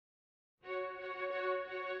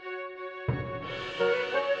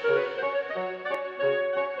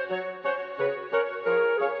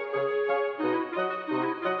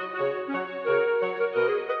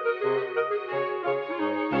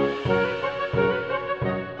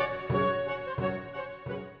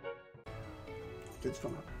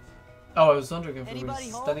Oh, I was wondering if it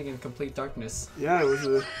was standing in complete darkness. Yeah, it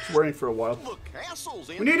was worrying for a while.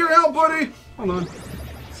 We need your help, buddy! Hold on.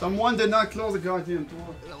 Someone did not close the goddamn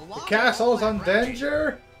door. The castle's on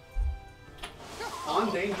danger?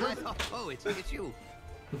 On danger? Oh, it's you.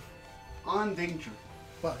 On danger.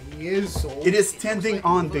 Well, he is so. It is tending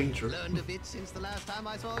on danger. Learned a bit since the last time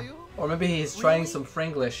I saw you. Or maybe he's trying some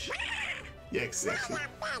Franglish. Yeah, exactly.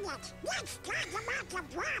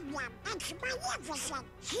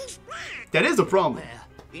 That is a problem. Where?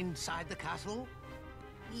 Inside the castle?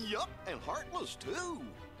 Yup, and heartless too.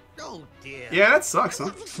 Oh dear. Yeah, that sucks, huh? I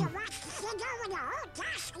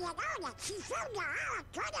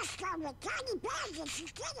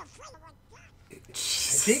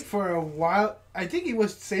think for a while, I think he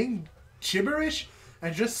was saying gibberish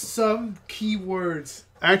and just some key words.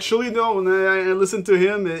 Actually, no. When I listened to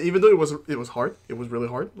him, even though it was hard, it was really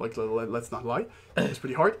hard. Like, let's not lie, it was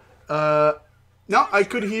pretty hard. No, I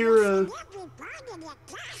could hear.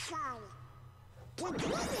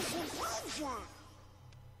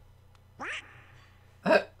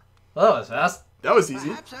 Oh, that's fast. That was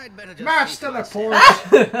easy. Mass teleport!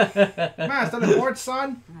 Mass teleport,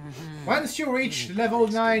 son! Once you reach level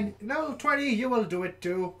 9, level 20, you will do it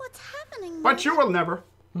too. What's happening? But you will never.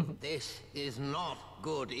 This is not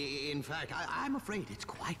good. In fact, I'm afraid it's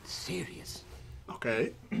quite serious.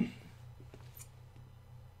 Okay.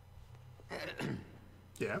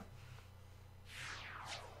 Yeah.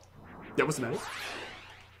 That was nice.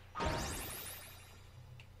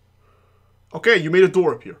 Okay, you made a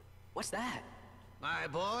door appear. What's that? My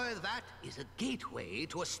boy, that is a gateway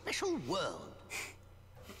to a special world.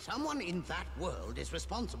 Someone in that world is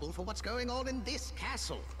responsible for what's going on in this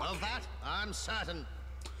castle. Of that, I'm certain.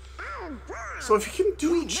 So if you can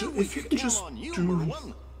do, if you can just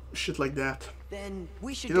do shit like that, Then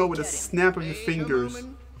we should you know, with a snap of your fingers,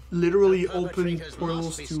 literally open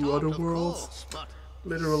portals to other worlds.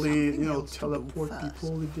 Literally, you know, teleport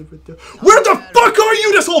people to different. Where the fuck are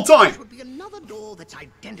you this whole time? Would be another door that's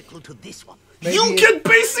identical to this one. You can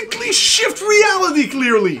basically shift reality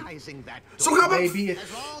clearly. So how about Maybe it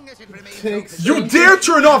takes. you dare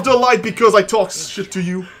turn off the light because I talk shit to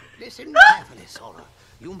you? Listen carefully, Sora.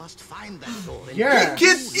 You must find that door. Yeah. It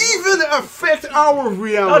can even affect our Don't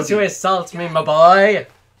reality. you insult me, my boy!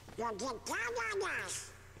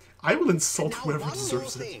 I will insult Now, whoever one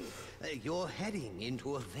deserves more it. thing. You're heading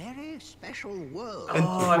into a very special world. And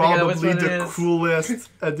I think I know which probably one it the is. coolest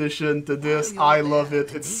addition to this. I love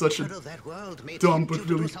it. It's such a dumb but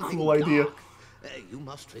really cool idea. You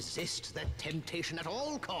must resist that temptation at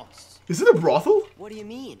all costs. Is it a brothel? What do you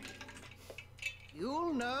mean?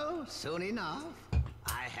 You'll know soon enough.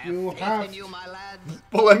 I You have faith have- in you, my lad.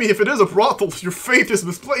 Well, I mean, if it is a brothel, your faith is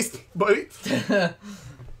misplaced, buddy. I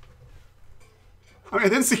mean, I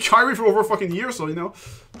didn't see Kyrie for over a fucking year, so, you know.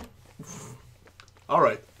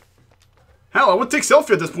 Alright. Hell, I would take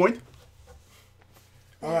selfie at this point.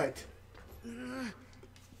 Alright.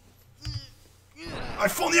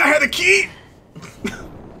 If only I had a key!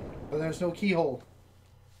 But there's no keyhole.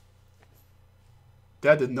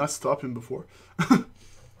 That did not stop him before.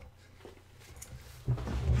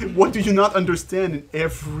 What do you not understand in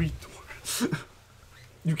every door?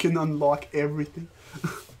 You can unlock everything.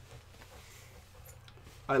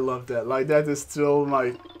 I love that. Like, that is still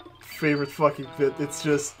my favorite fucking bit. It's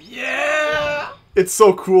just... Yeah! It's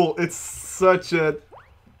so cool. It's such a...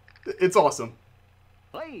 It's awesome.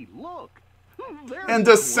 Hey, look. And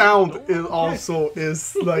the sound is also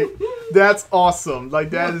is like... That's awesome. Like,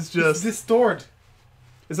 that is It's just... distorted.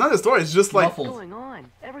 It's not a story. It's just like... Muffled. going on?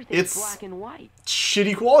 Everything's It's black and white.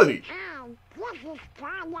 shitty quality.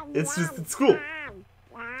 It's just... It's cool.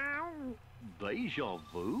 Deja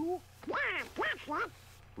vu?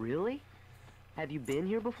 Really? Have you been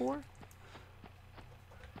here before?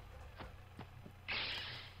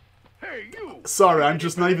 Hey, you! Sorry, I'm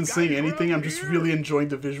just not even saying anything. I'm just really enjoying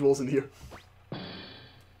the visuals in here.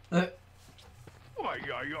 Why,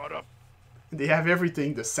 I oughta... They have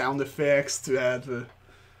everything. The sound effects to add the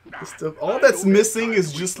stuff. All that's missing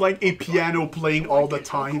is just like a piano playing all the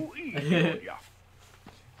time.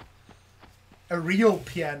 A real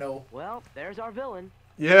piano. Well, there's our villain.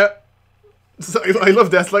 Yeah. So I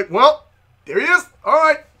love that. It's like, well, there he is. All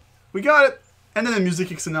right, we got it. And then the music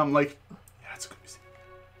kicks in. And I'm like, yeah, that's a good music.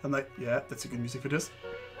 I'm like, yeah, that's a good music for this.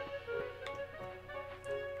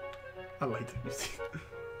 I like the music.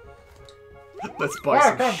 Let's buy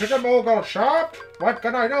some. Welcome to the Moogle shop. What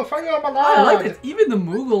can I do for you, my lord? I like it. Even the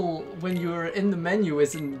Moogle, when you're in the menu,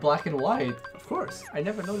 is in black and white. Of course. I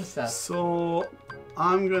never noticed that. So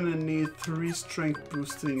I'm gonna need 3 strength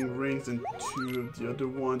boosting rings and 2 of the other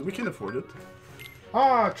ones. We can afford it.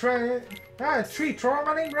 Ah, 3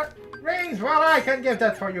 tormenting Rings, well, I can give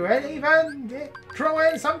that for you, and even throw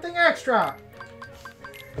in something extra.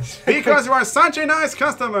 Because you are such a nice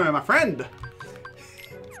customer, my friend.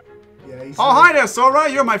 Yeah, he's Oh, hi there, Sora.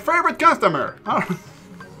 You're my favorite customer.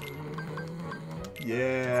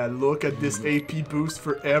 Yeah, look at this AP boost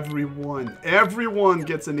for everyone. Everyone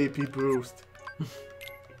gets an AP boost.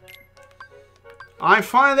 I'm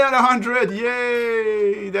finally at 100.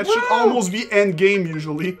 Yay! That should almost be end game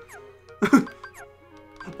usually.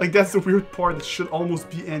 Like, that's the weird part. It should almost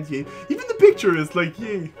be end game. Even the picture is like,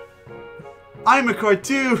 yay. I'm a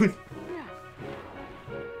cartoon.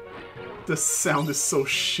 The sound is so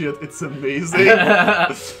shit. It's amazing.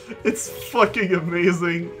 It's fucking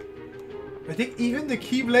amazing. I think even the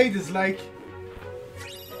Keyblade is like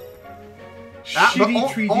But shitty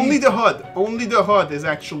 3D. only the HUD. Only the HUD is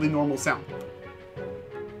actually normal sound.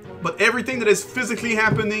 But everything that is physically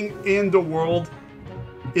happening in the world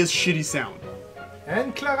is shitty sound.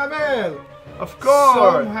 And Caramel. Of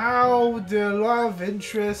course. Somehow the love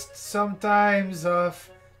interest sometimes of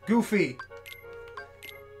Goofy.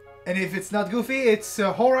 And if it's not Goofy, it's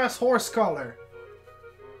Horace Horsecollar.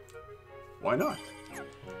 Why not?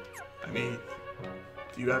 I mean,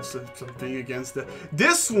 do you have something against that?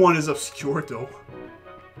 This one is obscure though.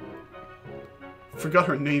 Forgot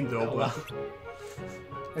her name though. Oh, well.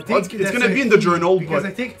 I think Well, it's that's gonna a be in the he, journal, because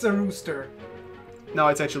but- I think it's a rooster. No,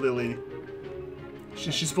 it's actually a lady.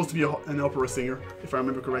 She's supposed to be an opera singer, if I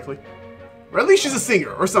remember correctly. Or at least she's a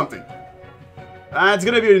singer, or something. It's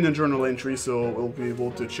gonna be in the journal entry, so we'll be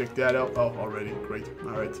able to check that out. Oh, already. Great.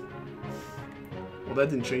 Alright. Well, that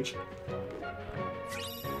didn't change.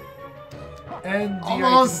 And the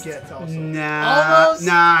Almost. item get also.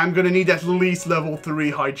 Nah, I'm gonna need at least level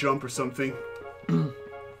 3 high jump or something.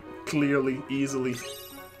 Clearly, easily.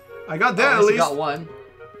 I got that at I least. got one.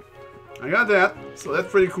 I got that, so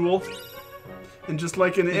that's pretty cool. And just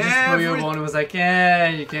like in They just threw you one and was like, yeah,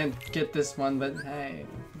 you can't get this one, but hey,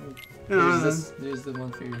 here's the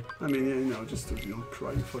one for you. I mean, yeah, you know, just to, you know,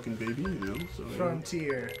 cry, you fucking baby, you know. So, yeah.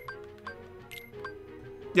 Frontier.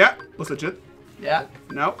 Yeah, looks legit. Yeah.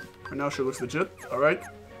 No, for now, sure looks legit. All right.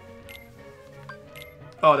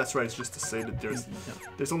 Oh, that's right. It's just to say that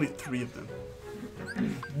there's only 3 of them.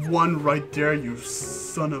 One right there, you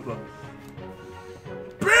son of a.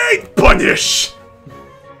 Beat punish.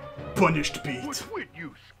 Punished Pete. What's with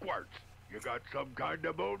you, squirts? You got some kind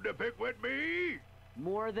of bone to pick with me?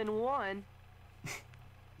 More than one.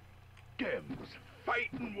 Dem's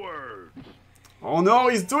fighting words. Oh no,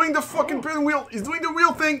 he's doing the fucking pinwheel. He's doing the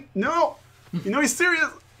wheel thing. No, you know he's serious.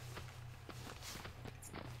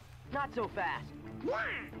 Not so fast.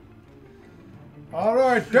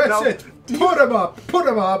 Alright, that's Now- it. Put him up. Put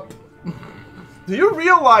him up. Do you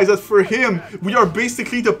realize that for him, we are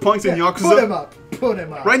basically the punks in Yakuza? Put him up. Put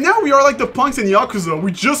him up. Right now, we are like the punks in Yakuza.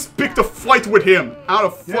 We just picked a fight with him out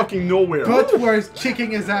of fucking nowhere. But we're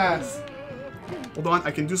kicking his ass. Hold on,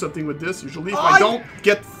 I can do something with this. Usually, if I don't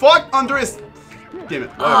get fucked under his... Damn it.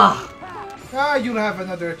 Ah, you'll have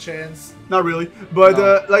another chance. Not really.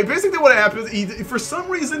 But, like, basically what happens, for some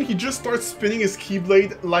reason, he just starts spinning his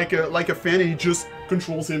Keyblade like a fan, and he just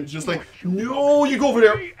controls him. Just like, no, you go over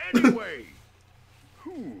there. Hey, anyway.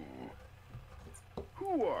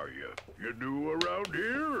 Who are you? You new around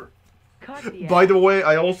here? Cut the By the way,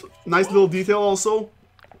 I also... Nice little detail also.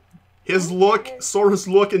 His look, Sora's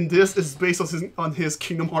look in this is based on his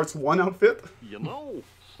Kingdom Hearts 1 outfit. You know,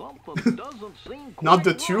 something doesn't seem quite Not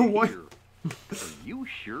the 2 right one. here. Are you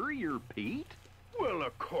sure you're Pete? Well,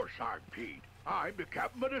 of course I'm Pete. I'm the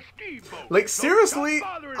captain of the steamboat. Like, So seriously,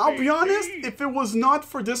 stop bothering I'll me, be honest, Pete. if it was not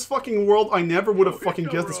for this fucking world, I never would have fucking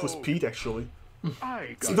guessed this was Pete, actually.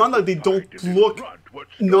 It's not like they don't look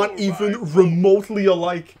not even remotely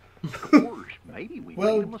alike. Of course, maybe we made a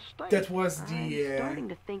Well, mistake. that was I'm the starting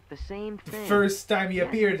to think the same thing. first time he That's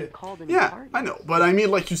appeared. what they called an Yeah, apartment. I know, but I mean,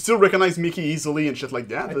 like, you still recognize Mickey easily and shit like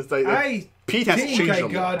that. It's like, I Pete has think changed I a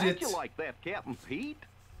lot. got Bet it you like that, Captain Pete?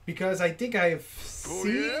 because I think I've Oh,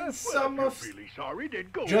 seen yeah? Well, some if of you're really sorry, then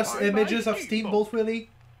go just find my images of Steamboat Willie.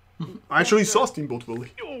 I actually saw Steamboat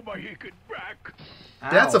Willie. Oh, my hickey back.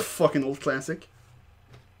 That's Ow. a fucking old classic.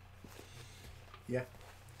 Yeah.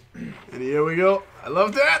 And here we go. I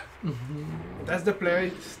love that. That's the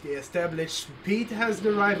place they established Pete has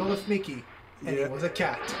the rival of Mickey. And Yeah. he was a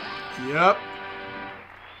cat. Yep.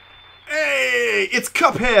 Hey, it's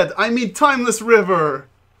Cuphead. I mean, Timeless River.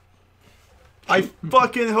 I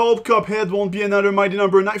fucking hope Cuphead won't be another Mighty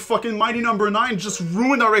Number 9. Fucking Mighty Number 9 just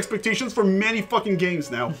ruined our expectations for many fucking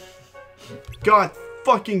games now. God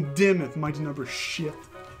fucking damn it, Mighty Number shit.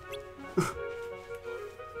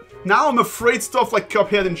 Now I'm afraid stuff like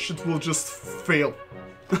Cuphead and shit will just fail.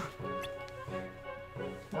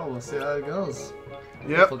 Well, we'll We'll see how it goes.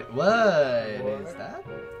 Yep. What is that?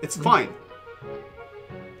 It's fine.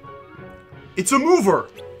 It's a mover.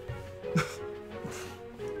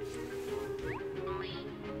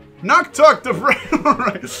 Knock talk the brain.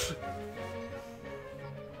 Alright.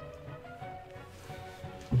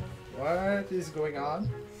 What is going on?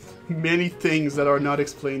 Many things that are not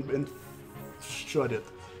explained and shut it.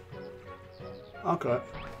 Okay.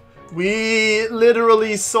 We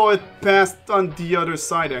literally saw it passed on the other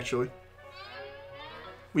side, actually.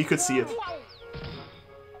 We could see it.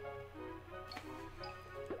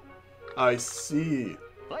 I see.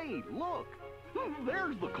 Hey, look!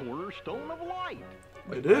 There's the cornerstone of light.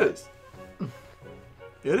 It is.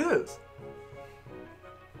 It is.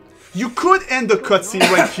 You could end the cutscene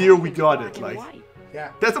right here. We got it. Like,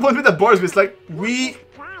 Yeah. that's the one with the bars. But it's like we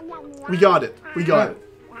got it. We got it.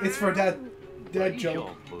 It's for that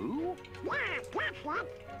joke. Boo?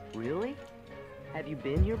 Really? Have you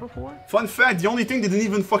been here before? Fun fact: the only thing they didn't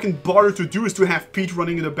even fucking bother to do is to have Pete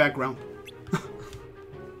running in the background.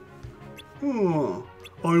 Huh.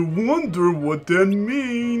 I wonder what that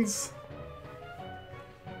means.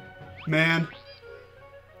 Man,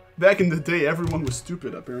 back in the day, everyone was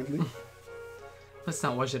stupid, apparently. Let's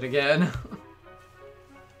not watch it again.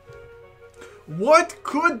 What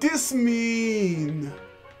could this mean?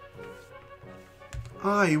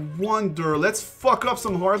 I wonder. Let's fuck up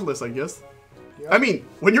some Heartless, I guess. Yep. I mean,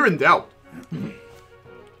 when you're in doubt,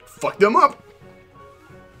 fuck them up.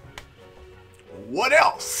 What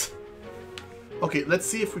else? Okay, let's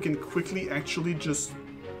see if we can quickly actually just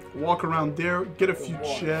walk around there, get a few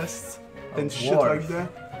wharf. chests and shit wharf. like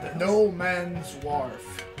that. The No Man's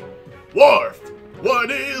Wharf. Wharf! What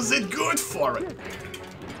is it good for it?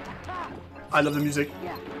 I love the music.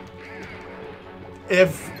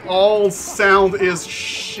 If all sound is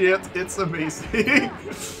shit, it's amazing.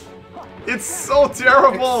 It's so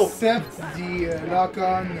terrible. Except the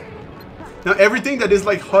lock-on. Now everything that is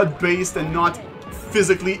like HUD based and not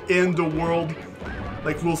physically in the world,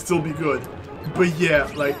 like, will still be good. But yeah,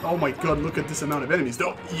 like, oh my god, look at this amount of enemies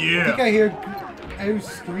though. I think Yeah. I hear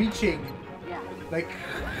screeching. Like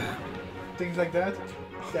things like that.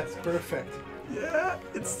 That's perfect. Yeah,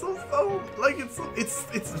 it's so like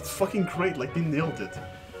it's fucking great. Like, they nailed it.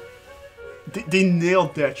 They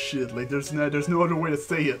nailed that shit. Like, there's no other way to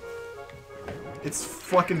say it. It's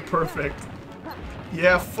fucking perfect.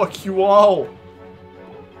 Yeah, fuck you all.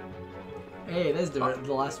 Hey, there's the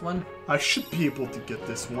last one. I should be able to get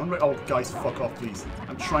this one, right? Oh, guys, fuck off, please.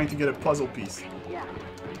 I'm trying to get a puzzle piece.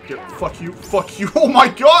 Get, fuck you, fuck you. Oh my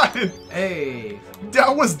god! Hey.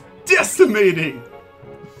 That was decimating!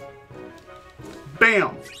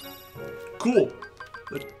 Bam! Cool.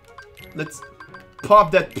 Let's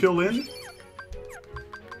pop that pill in.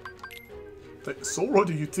 Sora,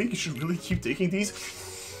 do you think you should really keep taking these?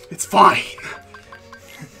 It's fine.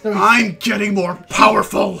 I'm getting more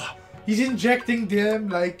powerful. He's injecting them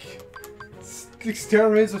like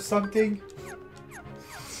steroids or something.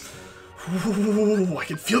 Ooh, I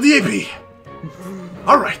can feel the AP.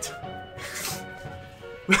 All right.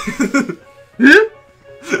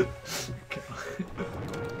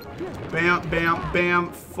 Bam, bam,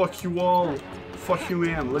 bam. Fuck you all. Fuck you,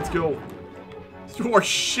 man. Let's go. You are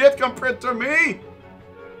shit compared to me.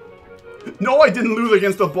 No, I didn't lose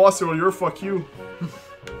against the boss earlier. Fuck you.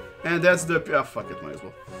 And that's the... Ah, fuck it. Might as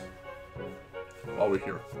well. While we're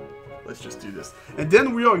here. Let's just do this. And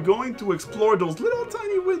then we are going to explore those little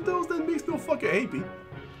tiny windows that makes no fucking AP.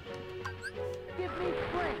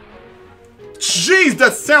 Jeez,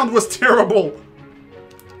 that sound was terrible.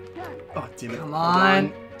 Oh, damn it. Come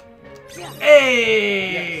on.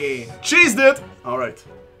 Hey! Cheesed it! Alright.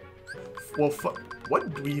 Well,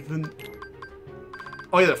 what do we even...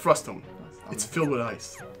 Oh yeah, the frost stone. It's filled with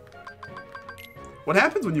ice. What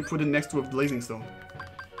happens when you put it next to a blazing stone?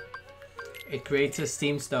 It creates a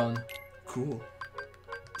steam stone. Cool.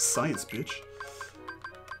 Science, bitch.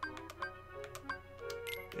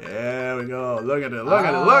 There we go. Look at it, look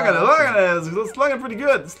at it, look at it, look at it! It's looking pretty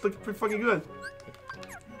good. It's looking pretty fucking good.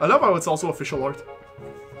 I love how it's also official art.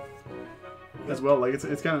 As well, like,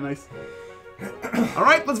 it's kind of nice.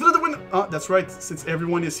 Alright, let's visit the window. Oh, that's right. Since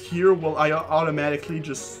everyone is here, well, I automatically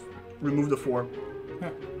just remove the 4.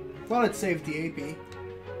 Well, it saved the AP.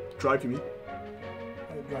 Drive, you mean?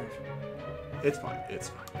 Drive. It's fine, it's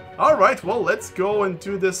fine. Alright, well, let's go and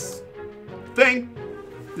do this thing.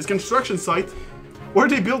 This construction site. What are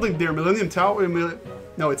they building there? Millennium Tower?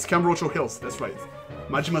 No, it's Kamurocho Hills. That's right.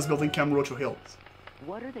 Majima's building Kamurocho Hills.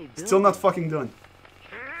 What are they building? Still not fucking done.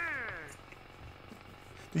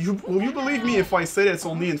 Will you believe me if I say that it's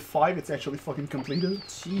only in 5 it's actually fucking completed?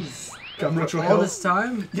 Jeez. After All this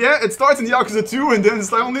time? Yeah, it starts in Yakuza 2 and then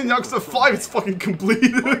it's like only in Yakuza 5 it's fucking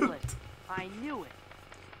completed. I knew it.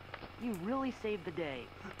 You really saved the day.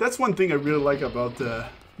 That's one thing I really like about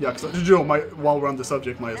Yakuza. Joe, while we're on the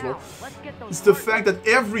subject, might as well. Now, let's get those It's the parts fact that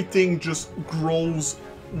everything just grows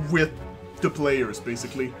with the players,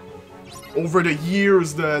 basically. Over the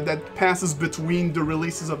years that passes between the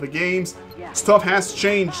releases of the games, stuff has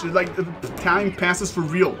changed. Like, the time passes for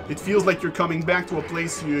real. It feels like you're coming back to a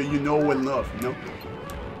place you know and love, you know?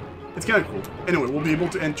 It's kind of cool. Anyway, we'll be able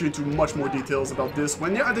to enter into much more details about this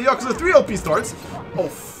when the Yakuza 3 LP starts. Oh,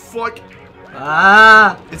 fuck.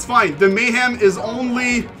 Ah! It's fine. The mayhem is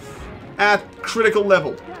only at critical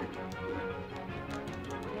level.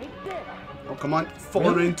 Oh, come on.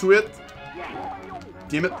 Fall into it.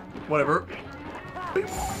 Damn it. Whatever.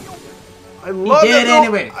 I love that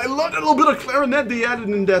anyway. I love that little bit of clarinet they added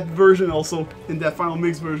in that version also. In that final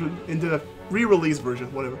mix version. In the re-release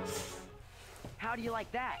version. Whatever. How do you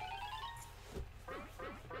like that?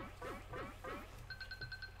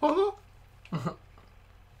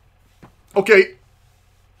 Okay.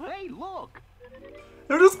 Hey, look!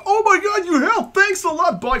 They're just, oh my god, you helped! Thanks a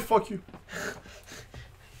lot! Bye, fuck you.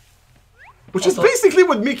 Which is basically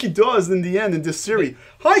what Mickey does in the end in this series.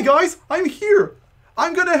 Hi guys, I'm here!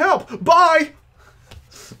 I'm gonna help! Bye!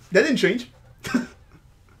 That didn't change.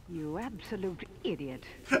 You absolute idiot.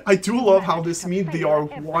 I do love how this means they are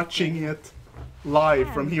watching it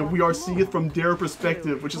live from here. We are seeing it from their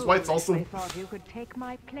perspective, which is why it's also... I thought you could take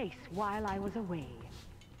my place while I was away.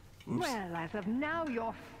 Oops. Well, as of now,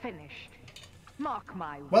 you're finished. Mark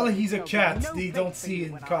my words. Well, he's a there'll be cat. no They place don't for see you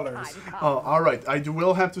in when our colors. time comes. Oh, alright. I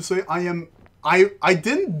will have to say, I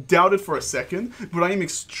didn't doubt it for a second, but I am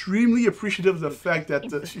extremely appreciative of the fact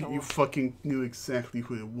that you fucking knew exactly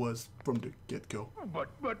who it was from the get-go. But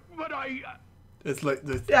I... It's like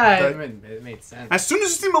the... Yeah, the- it made sense. as soon as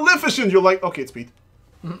you see Maleficent, you're like, okay, it's Pete.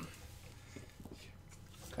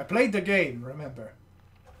 I played the game, remember?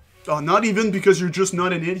 Oh, not even because you're just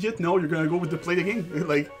not an idiot. No, you're gonna go with the play the game.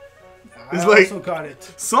 Like, it's I like also got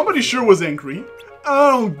it. somebody sure was angry.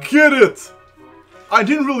 I don't get it. I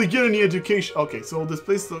didn't really get any education. Okay, so this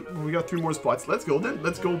place, we got 3 more spots. Let's go then.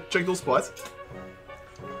 Let's go check those spots.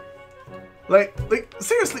 Like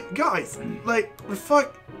seriously, guys. Like, the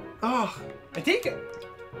fuck. Oh, I think...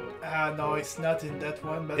 no, it's not in that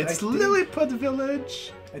one, but it's I think, Lilliput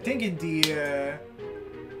Village. I think in the...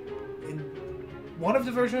 in one of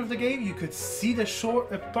the versions of the game, you could see the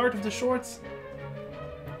part of the shorts.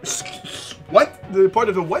 What? The part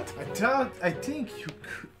of the what? I think you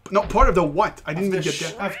could... No, part of the what? I didn't Of even the,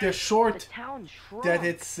 get that. of the short The town shrunk. that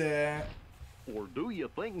it's Or do you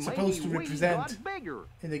think supposed to maybe we represent. got bigger?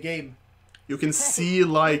 in the game. You can see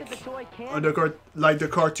like the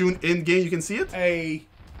cartoon in game. You can see it.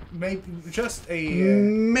 Maybe just a...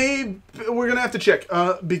 Maybe we're gonna have to check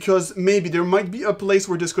because maybe there might be a place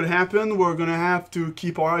where this could happen. We're gonna have to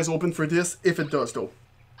keep our eyes open for this if it does, though.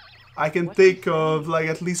 I can think of like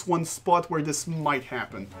at least one spot where this might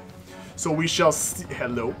happen. So we shall see.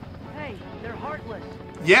 Hello. Hey, they're heartless.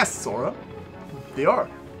 Yes, Sora. They are.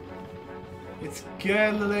 It's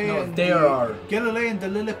Galilei No, and they are. Galilei and the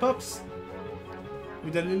Lillipups.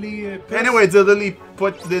 With the Lily pups. Anyway, the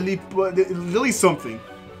Lily something.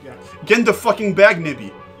 Yeah. Get in the fucking bag,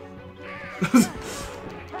 Nibby.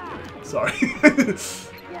 Sorry.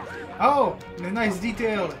 Oh, a nice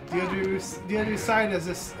detail. The other side as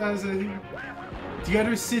the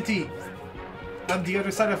other city. On the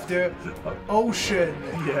other side of the ocean.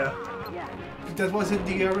 Yeah. That was in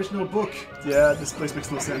the original book. Yeah, this place makes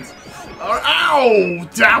no sense. Ow!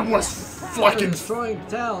 That was fucking... Destroying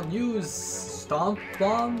town. Use Stomp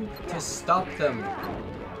Bomb to stop them.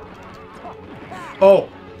 Oh!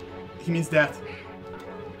 He means that.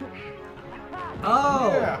 Oh!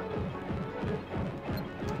 Yeah.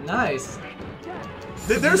 Nice.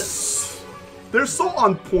 They're so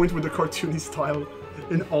on point with the cartoony style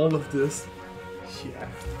in all of this. Yeah.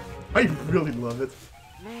 I really love it.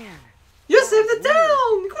 Man. You saved the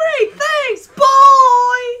town! Great, thanks!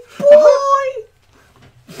 Boy!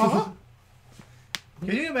 Boy!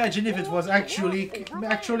 Can you imagine if it was actually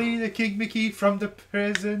the King Mickey from the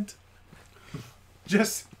present?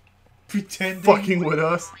 Just pretending. Fucking with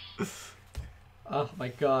us. Oh my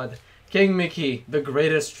god. King Mickey, the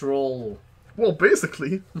greatest troll. Well,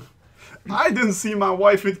 basically. I didn't see my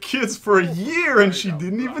wife with kids for a year and she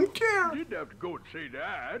didn't even care. You didn't have to go and say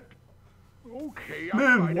that. Okay,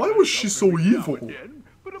 Man, why was she so evil? Then,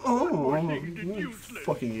 but of Oh, course more things than you useless.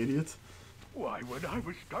 fucking idiot. Why, when I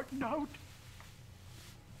was starting out...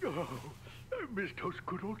 Oh, I miss those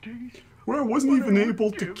good old days. Where I wasn't even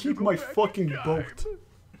able to keep my fucking boat.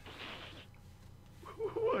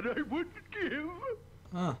 What I would give.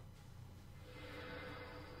 Huh.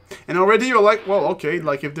 And already you're like, well, okay,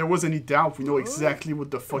 like if there was any doubt, we know exactly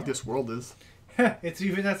what the fuck this world is. It's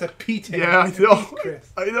even as a Pete. Yeah, I know.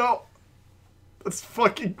 I know. That's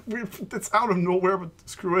fucking weird. That's out of nowhere, but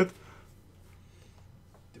screw it.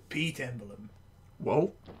 The Pete emblem.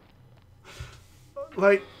 Whoa.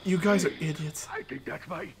 Like, you guys are idiots. I think that's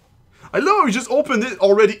my... I know, you just opened it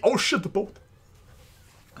already. Oh shit, the boat.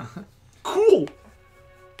 Cool.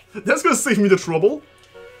 That's gonna save me the trouble.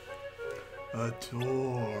 A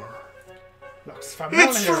door. Looks familiar.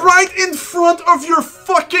 It's right in front of your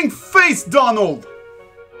fucking face, Donald!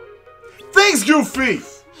 Thanks, Goofy!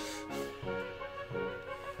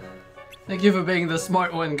 Thank you for being the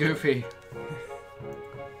smart one, Goofy.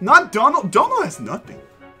 Not Donald. Donald has nothing.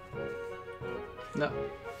 No.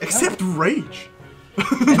 Except rage.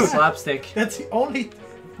 And slapstick. That's the only...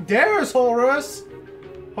 There's Horus!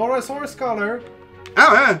 Horus Scholar.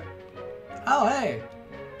 Oh, yeah. Oh, hey.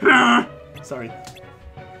 Sorry.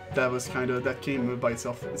 That was kind of... That came by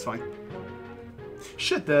itself. It's fine.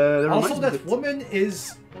 Shit, that Also, reminds me that woman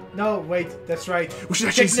is... No, wait, that's right. We should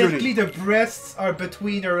actually see her Technically, the breasts are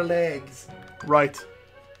between her legs. Right.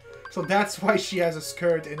 So that's why she has a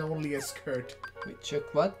skirt and only a skirt. Wait, check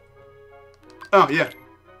what? Oh, yeah.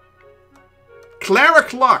 Clara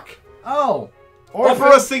Clock. Oh!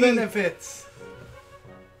 Opera singing... benefits.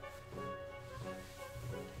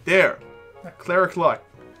 There. Clara Clock.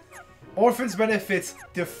 Orphans benefits,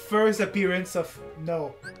 the first appearance of...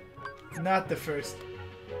 No. Not the first.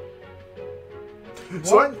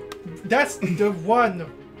 So- One... That's the one...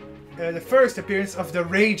 the first appearance of the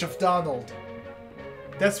Rage of Donald.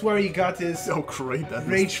 That's where he got his Oh, great. That must,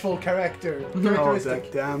 rageful character. oh,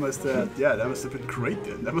 Characteristic. that must have... Yeah, that must have been great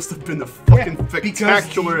then. That must have been a fucking Yeah,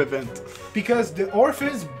 spectacular event. Because the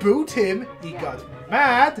orphans booed him, he got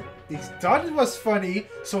mad, they thought it was funny,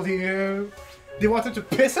 so they wanted to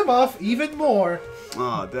piss him off even more.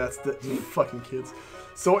 Ah, that's the fucking kids.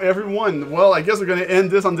 So everyone, well, I guess we're gonna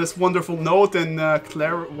end this on this wonderful note. And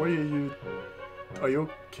Clara, where are you? Are you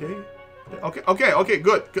okay? Okay,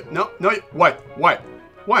 good. No, what?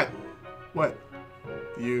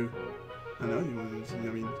 You? I know you. I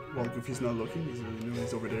mean, well, Goofy's not looking.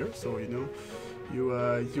 He's over there. So you know,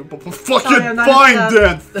 you fucking fine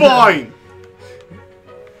then, fine.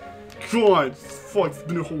 God, fuck, it's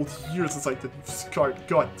been a whole year since I did this card.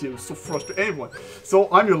 God damn, it's so frustrating. Anyway, so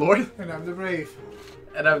I'm your lord. And I'm the brave.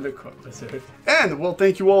 And I'm the quote wizard. And, well,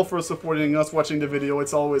 thank you all for supporting us, watching the video.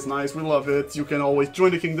 It's always nice. We love it. You can always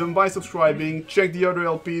join the kingdom by subscribing, check the other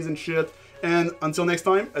LPs and shit. And until next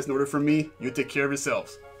time, as noted from me, you take care of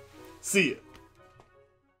yourselves. See ya.